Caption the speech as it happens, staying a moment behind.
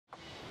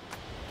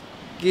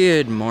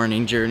Good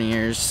morning,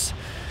 journeyers.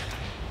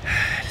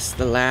 It's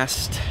the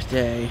last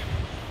day,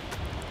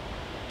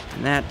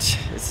 and that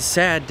is a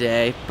sad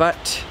day,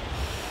 but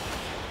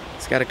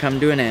it's got to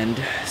come to an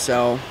end.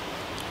 So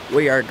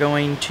we are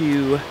going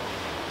to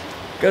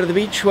go to the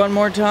beach one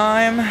more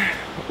time.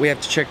 We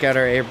have to check out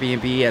our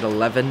Airbnb at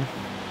 11,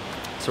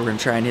 so we're gonna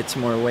try and hit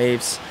some more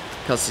waves.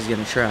 Kelsey's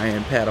gonna try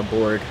and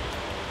paddleboard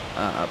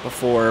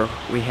before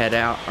we head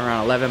out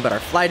around 11, but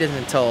our flight isn't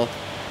until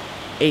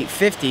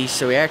 8:50,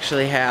 so we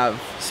actually have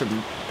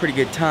some pretty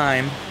good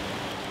time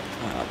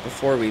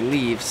before we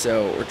leave.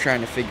 So we're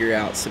trying to figure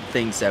out some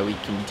things that we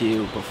can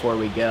do before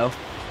we go,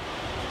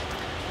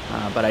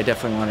 but I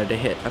definitely wanted to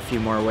hit a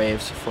few more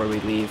waves before we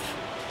leave.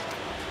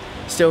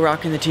 Still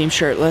rocking the team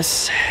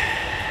shirtless.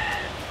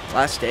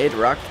 Last day to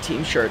rock the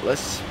team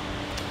shirtless.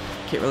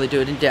 Can't really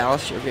do it in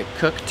Dallas, you'll get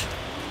cooked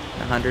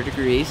 100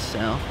 degrees,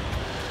 so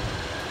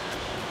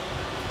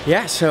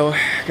yeah, so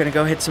gonna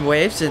go hit some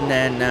waves, and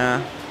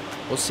then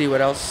we'll see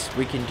what else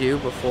we can do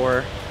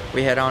before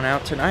we head on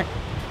out tonight.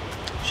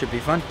 Should be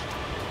fun.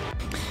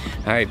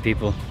 All right,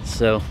 people,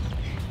 so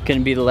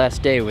couldn't be the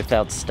last day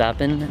without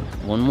stopping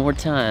one more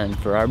time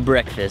for our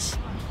breakfast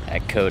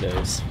at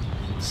Kodo's.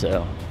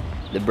 So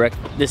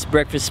this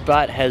breakfast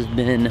spot has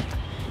been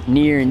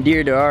near and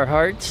dear to our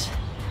hearts.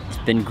 It's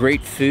been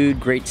great food,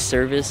 great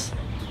service.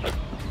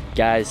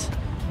 Guys,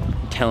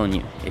 I'm telling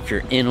you, if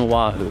you're in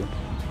Oahu,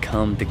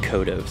 come to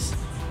Kodo's.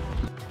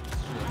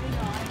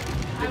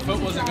 Your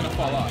foot wasn't gonna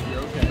fall off, you're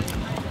okay.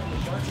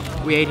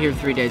 We ate here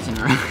 3 days in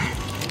a row.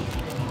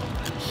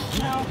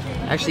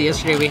 Actually,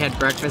 yesterday we had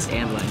breakfast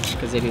and lunch,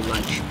 because they do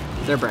lunch.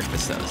 Their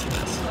breakfast, though, is the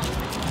best.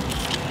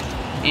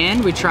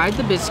 And we tried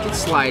the biscuit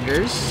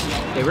sliders.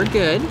 They were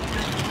good,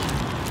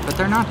 but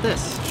they're not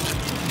this.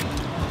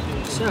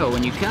 So,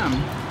 when you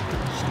come,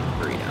 just get the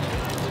burrito.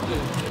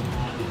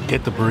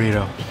 Get the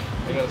burrito.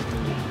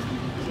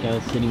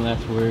 Guys, any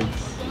last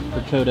words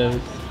for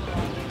Kodo's?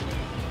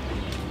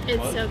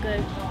 It's so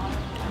good.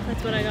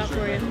 That's what I got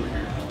for you.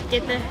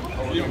 Get the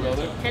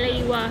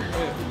Helaiwa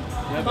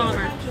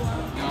bomber.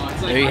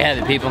 There you have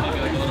it, people.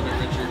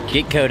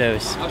 Get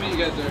Kodo's.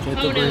 Get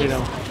the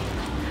burrito.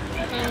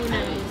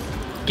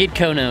 Get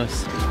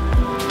Konos.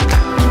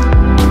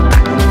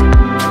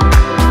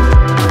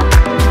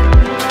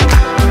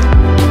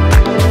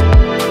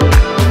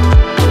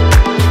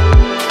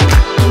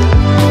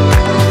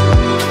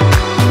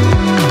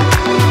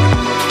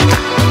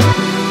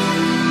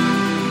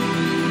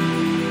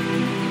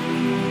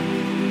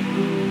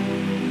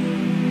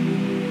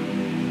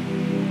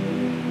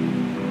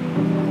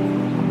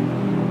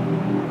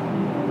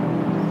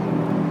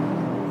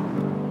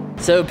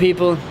 So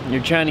people,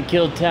 you're trying to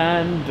kill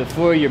time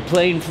before your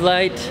plane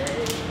flight.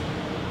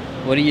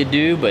 What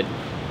do but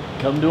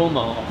come to a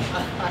mall?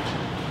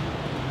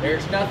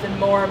 There's nothing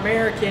more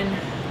American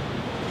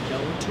than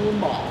going to a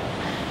mall.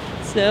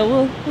 So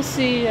we'll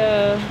see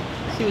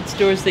what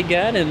stores they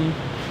got and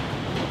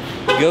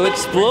go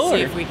explore.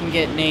 See if we can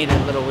get Nate a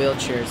little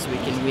wheelchair so we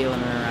can wheel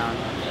him around.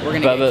 We're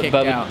gonna get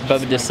kicked out.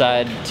 Bubba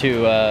decided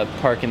to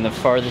park in the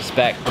farthest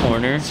back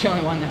corner. It's the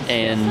only one that's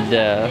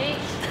and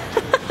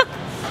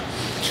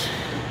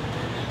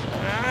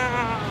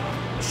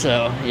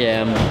so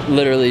yeah, I'm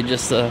literally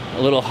just a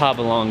little hop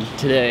along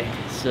today.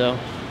 So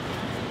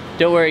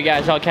don't worry,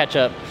 guys, I'll catch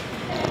up.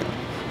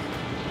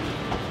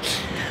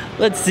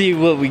 Let's see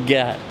what we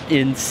got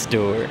in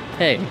store.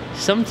 Hey,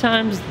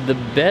 sometimes the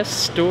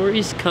best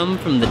stories come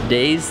from the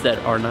days that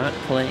are not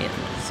planned.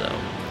 So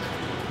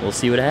we'll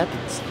see what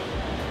happens.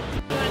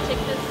 You want to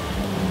take this?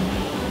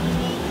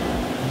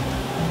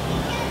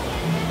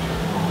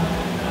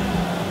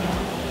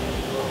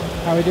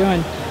 How we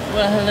doing?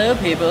 Well, hello,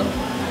 people.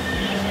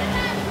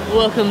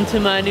 Welcome to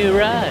my new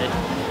ride.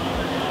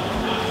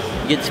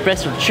 You get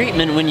special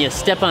treatment when you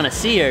step on a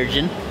sea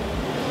urchin.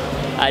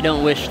 I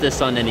don't wish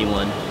this on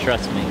anyone,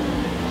 trust me.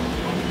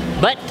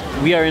 But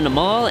we are in a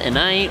mall and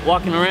I ain't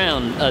walking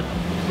around,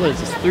 what is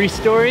this, 3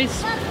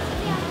 stories?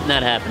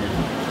 Not happening.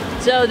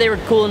 So they were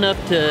cool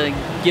enough to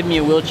give me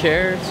a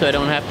wheelchair so I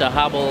don't have to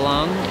hobble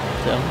along.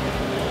 So,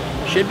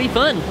 should be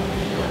fun.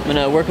 I'm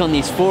gonna work on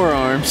these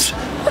forearms.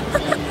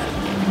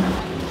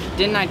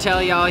 Didn't I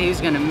tell y'all he was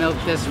gonna milk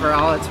this for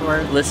all it's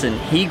worth? Listen,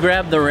 he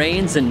grabbed the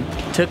reins and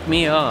took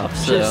me off.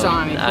 So Should've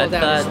saw him, he pulled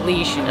out his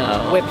leash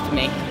and whipped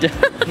me.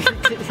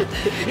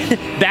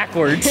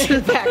 Backwards.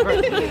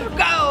 Backwards.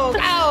 Go,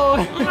 go!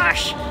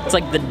 It's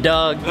like the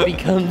dog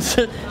becomes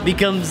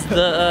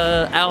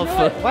the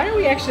alpha. Why don't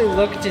we actually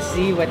look to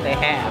see what they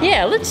have?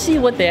 Yeah, let's see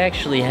what they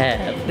actually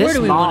have. Where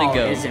do we want to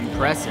go? This mall is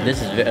impressive.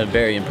 This is a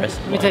very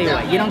impressive. Let me tell you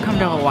what, you don't come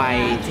to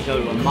Hawaii to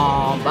go to a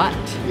mall, but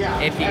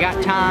if you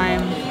got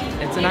time,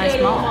 it's a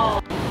nice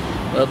mall.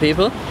 Well,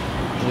 people,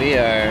 we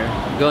are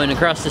going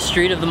across the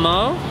street of the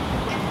mall.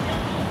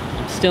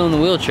 I'm still in the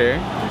wheelchair.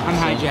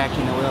 I'm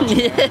hijacking the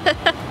wheelchair.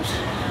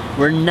 Yeah.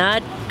 We're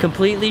not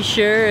completely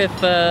sure if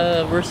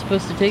we're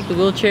supposed to take the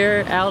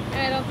wheelchair out.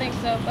 I don't think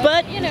so,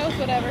 but you know,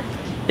 whatever.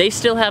 They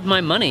still have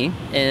my money,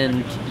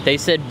 and they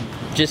said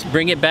just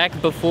bring it back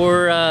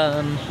before,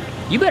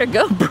 you better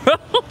go, bro.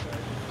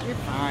 You're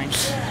fine.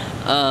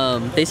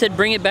 They said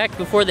bring it back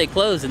before they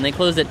close, and they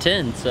closed at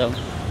 10, so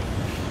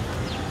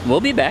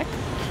we'll be back.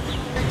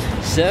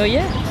 So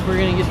yeah, we're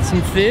gonna get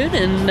some food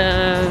and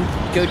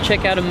go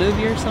check out a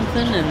movie or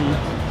something, and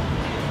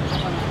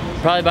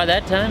probably by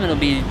that time it'll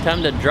be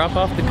time to drop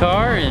off the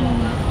car and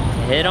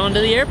head on to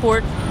the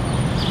airport.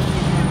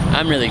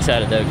 I'm really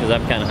excited though, because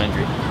I'm kind of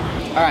hungry.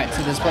 All right,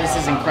 so this place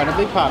is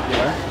incredibly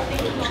popular.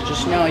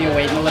 Just know you're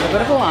waiting a little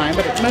bit of a line,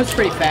 but it moves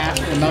pretty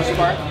fast for the most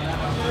part.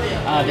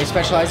 They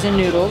specialize in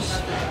noodles.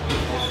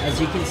 As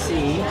you can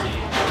see,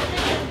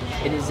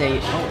 it is a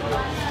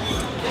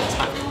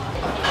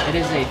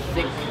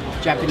thick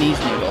Japanese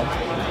noodle.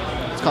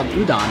 It's called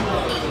udon.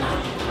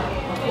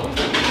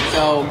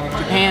 So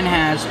Japan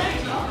has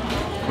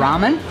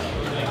ramen,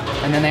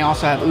 and then they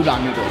also have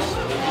udon noodles.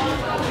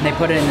 And they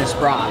put it in this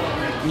broth.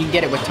 And you can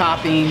get it with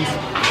toppings,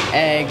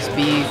 eggs,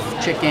 beef,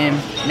 chicken,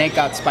 and they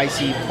got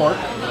spicy pork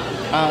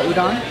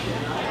udon.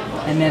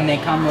 And then they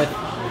come with,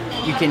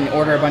 you can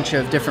order a bunch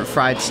of different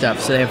fried stuff.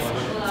 So they have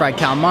fried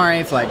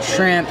calamari, fried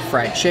shrimp,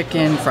 fried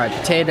chicken, fried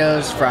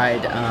potatoes,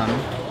 fried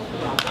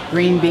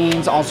green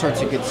beans, all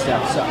sorts of good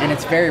stuff. So, and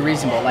it's very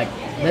reasonable. Like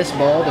this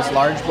bowl, this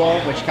large bowl,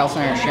 which Kelsey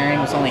and I are sharing,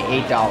 was only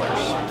 $8.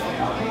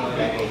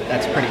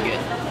 That's pretty good.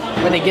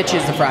 When they get you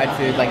is the fried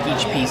food, like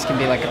each piece can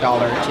be like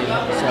 $1 or $2. So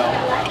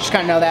just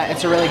kind of know that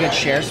it's a really good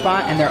share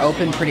spot, and they're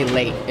open pretty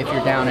late if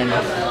you're down in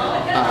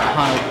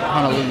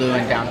Honolulu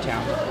and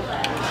downtown.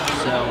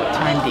 So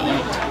time to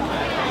eat.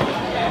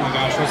 Oh my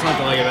gosh, what's not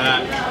to like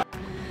that?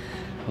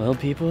 Well,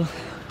 people,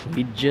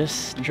 we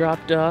just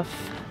dropped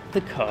off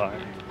the car.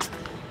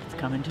 It's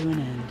coming to an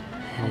end.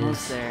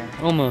 Almost there.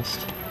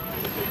 Almost.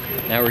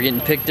 Now we're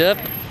getting picked up,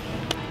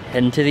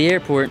 heading to the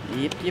airport.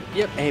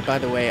 Yep. Hey, by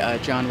the way,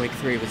 John Wick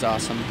 3 was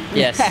awesome.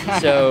 Yes,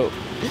 so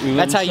we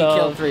That's how you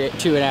saw- kill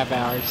 2.5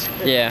 hours.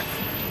 Yeah,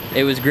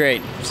 it was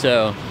great.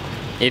 So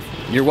if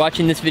you're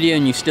watching this video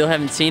and you still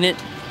haven't seen it,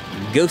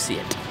 go see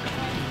it.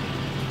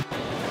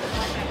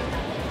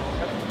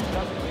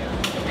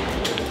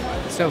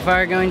 So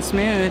far, going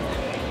smooth.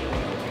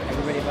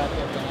 Everybody about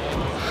their I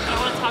don't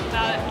want to talk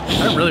about it.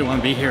 I don't really want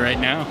to be here right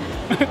now.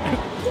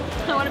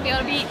 I want to be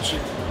on a beach.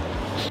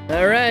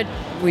 All right,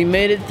 we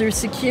made it through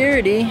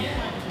security.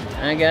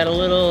 I got a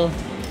little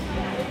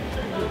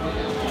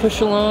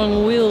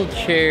push-along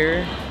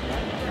wheelchair.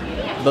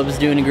 Bubba's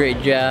doing a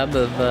great job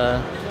of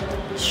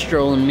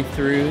strolling me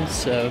through,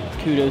 so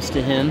kudos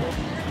to him.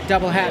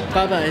 Double hat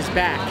Bubba is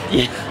back.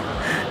 Yeah.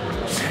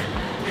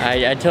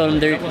 I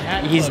told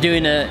him he's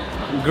doing a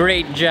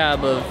great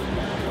job of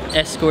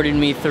escorting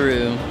me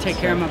through. Take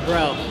care of my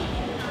bro.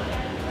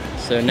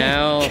 So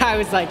now, Guy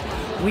was like,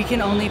 we can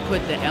only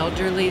put the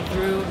elderly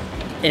through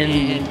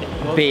and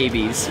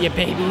babies. Yeah,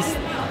 babies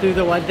through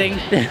the one thing.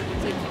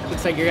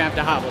 Looks like you're gonna have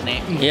to hobble,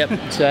 Nate. Yep.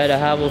 So I had to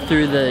hobble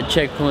through the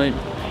checkpoint.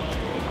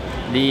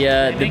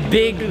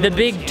 The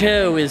big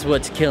toe is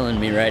what's killing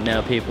me right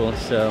now, people.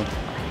 So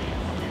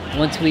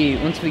once we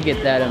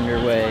get that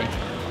underway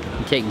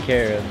and taken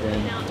care of, then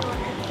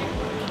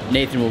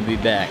Nathan will be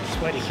back.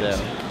 So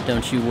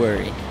don't you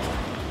worry.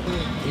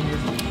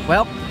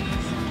 Well,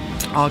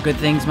 all good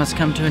things must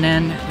come to an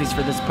end, at least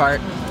for this part.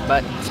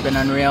 But it's been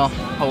unreal.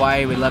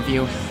 Hawaii, we love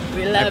you.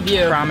 We love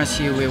you. I promise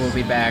you we will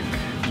be back.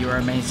 You are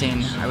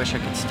amazing. I wish I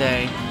could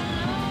stay.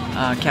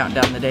 Counting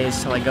down the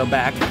days till I go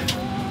back.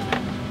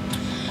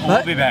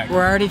 We'll be back.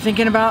 We're already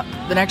thinking about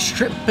the next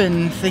trip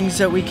and things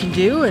that we can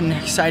do and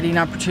exciting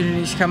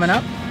opportunities coming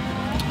up.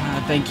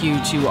 Thank you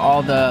to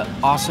all the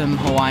awesome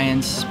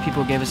Hawaiians.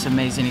 People gave us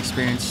amazing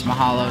experience.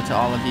 Mahalo to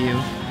all of you.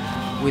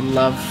 We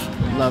love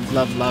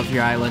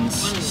your islands.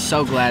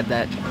 So glad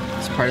that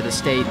it's part of the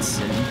States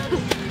and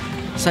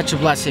such a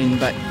blessing.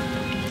 But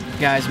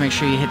guys, make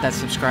sure you hit that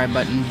subscribe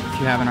button if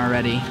you haven't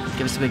already.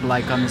 Give us a big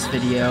like on this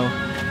video.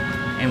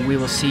 And we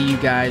will see you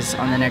guys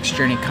on the next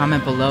journey.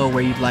 Comment below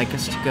where you'd like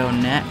us to go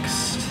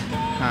next.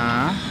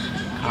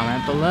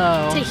 Comment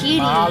below. Tahiti.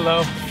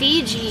 Mahalo.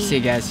 Fiji. See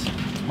you guys.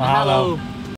 Mahalo.